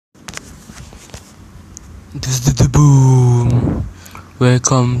Boom!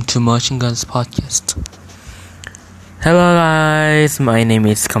 Welcome to Machine Guns Podcast. Hello guys, my name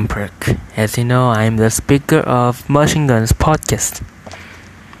is Kamperk. As you know, I'm the speaker of Machine Guns Podcast.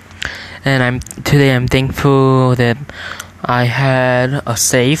 And I'm thankful that I had a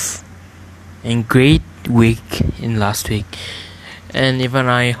safe and great week in last week. And even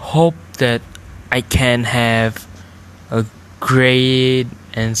I hope that I can have a great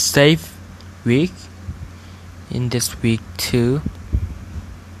and safe week in this week too,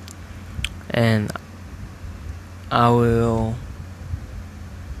 and I will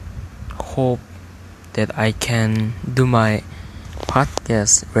hope that I can do my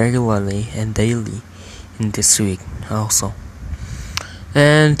podcast regularly and daily in this week also.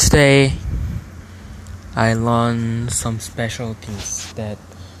 And today I learned some special things that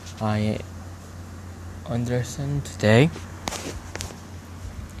I understand today,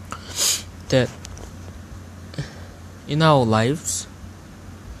 that in our lives,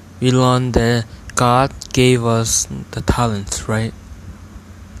 we learn that God gave us the talents, right?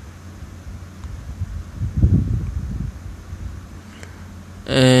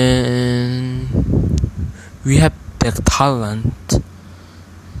 And we have the talent,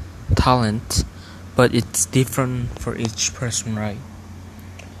 but it's different for each person, right?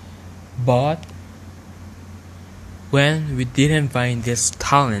 But when we didn't find this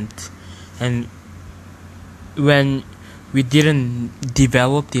talent, and when we didn't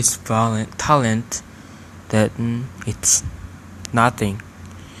develop this talent, then it's nothing,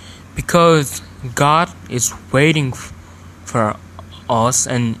 because God is waiting for us,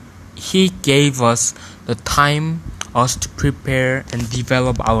 and He gave us the time us to prepare and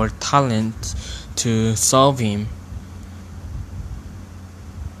develop our talent to serve Him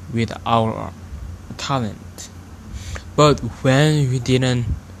with our talent. But when we didn't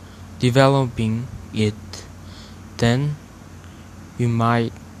developing it, then we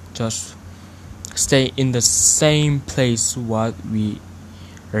might just stay in the same place what we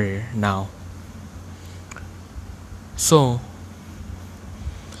are now. So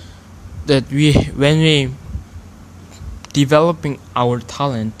that when we developing our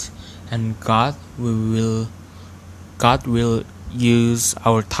talent, and God will use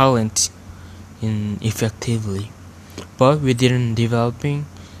our talent in effectively. But we didn't developing,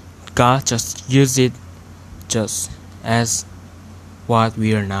 God just use it just as what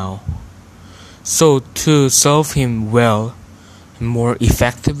we are now. So to serve Him well and more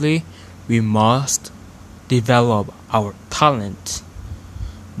effectively, we must develop our talent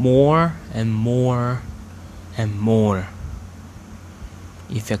more and more and more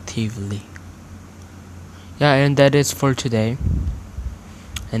effectively. Yeah, and that is for today.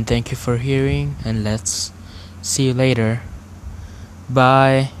 And thank you for hearing, and let's see you later.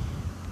 Bye.